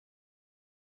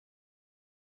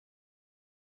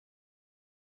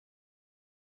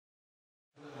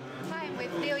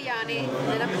Jani,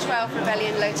 the number 12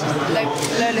 Rebellion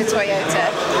Lola-Toyota.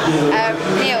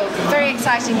 Neel, very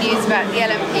exciting news about the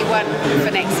LMP1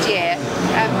 for next year.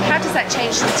 How does that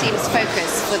change the team's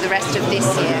focus for the rest of this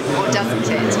year, or doesn't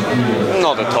it?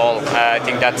 Not at all. I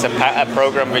think that's a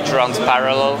program which runs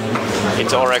parallel.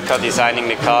 It's Orica designing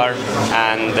the car,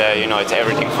 and it's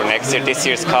everything for next year. This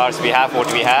year's cars, we have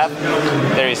what we have.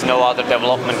 There is no other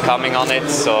development coming on it,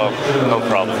 so no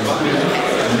problem.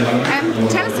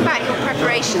 Tell us about your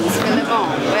preparations for Le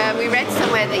Mans. We read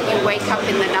somewhere that you wake up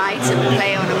in the night and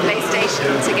play on a PlayStation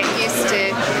to get used to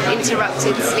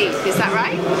interrupted sleep. Is that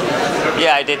right?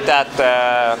 Yeah, I did that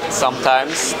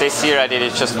sometimes. This year I did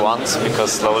it just once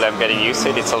because slowly I'm getting used to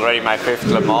it. It's already my 5th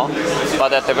Le Mans.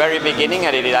 But at the very beginning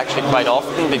I did it actually quite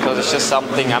often because it's just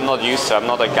something I'm not used to. I'm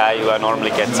not a guy who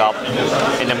normally gets up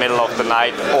in the middle of the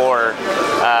night or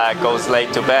goes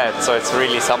late to bed. So it's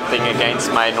really something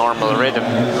against my normal rhythm.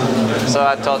 So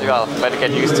I thought, well, better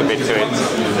get used a bit to it.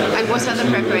 And what other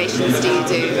preparations do you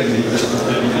do?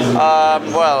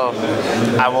 Well,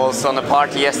 I was on a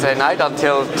party yesterday night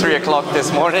until 3 o'clock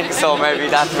this morning, so maybe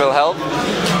that will help.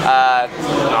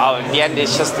 No, in the end,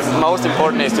 it's just the most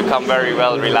important is to come very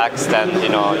well relaxed and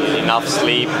enough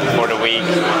sleep for the week,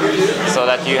 so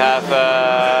that you have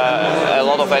a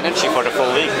lot of energy for the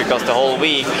full week, because the whole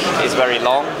week is very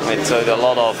long. It's a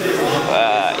lot of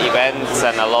events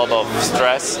and a lot of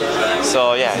stress.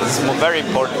 So yeah, it's very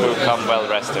important to come well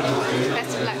rested.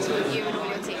 Best of luck to